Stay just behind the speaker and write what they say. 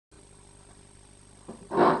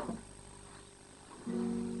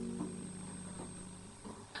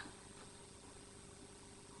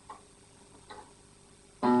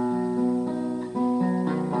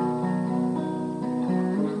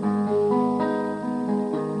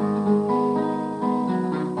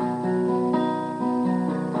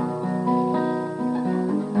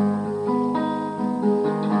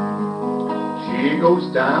goes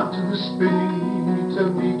down to the Spinney to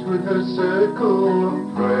meet with her circle of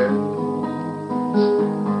friends.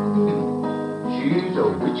 She's a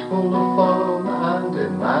witch full of fun and her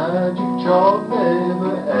magic charm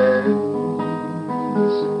never ends.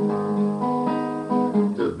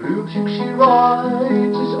 The broomstick she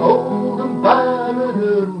rides is old and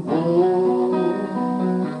battered and worn,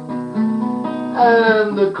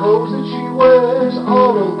 and the clothes that she wears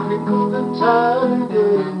are all crinkled and tattered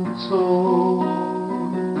and torn.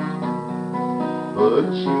 But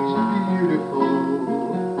she's beautiful,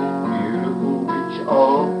 beautiful witch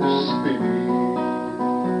of the Spinney.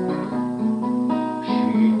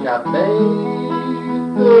 She can make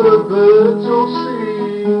the birds all sing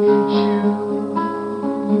in tune,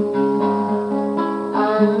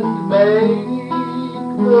 and make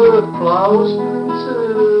the flowers bloom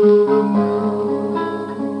till the moon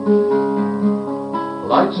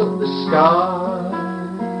lights up the sky.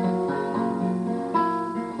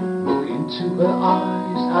 Look into her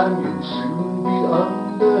eyes and you'll soon be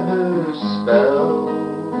under her spell.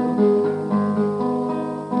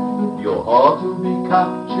 Your heart will be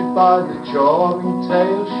captured by the charming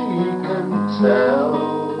tale she can tell.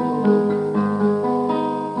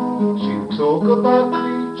 She'll talk about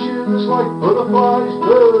creatures like butterflies,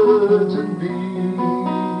 birds and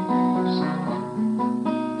bees,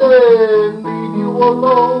 then leave you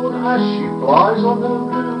alone as she flies on her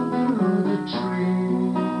route through the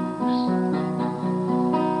trees.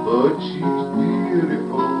 But she's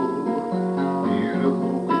beautiful,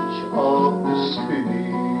 beautiful witch of the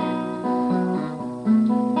Spinney.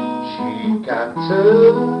 She can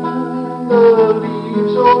turn the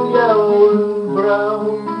leaves all yellow and brown,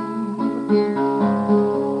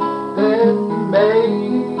 then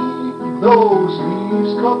make those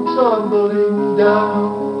leaves come tumbling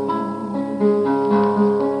down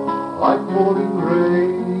like falling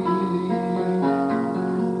rain.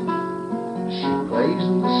 She plays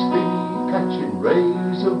in the Spinney, catching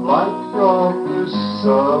rays of light from the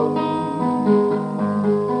sun.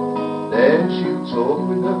 Then she'll talk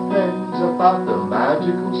with her friends about the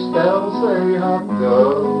magical spells they have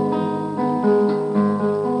done.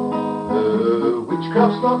 Her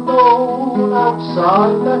witchcraft's not known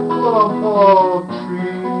outside that clump of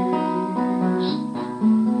trees,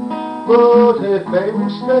 but her fame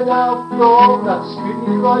will spread out from that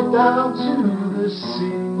Spinney right down to the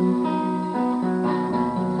sea.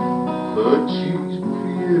 But she's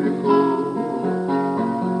beautiful,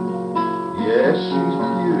 yes, she's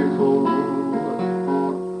beautiful.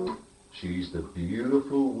 She's the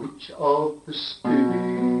beautiful witch of the Spinney.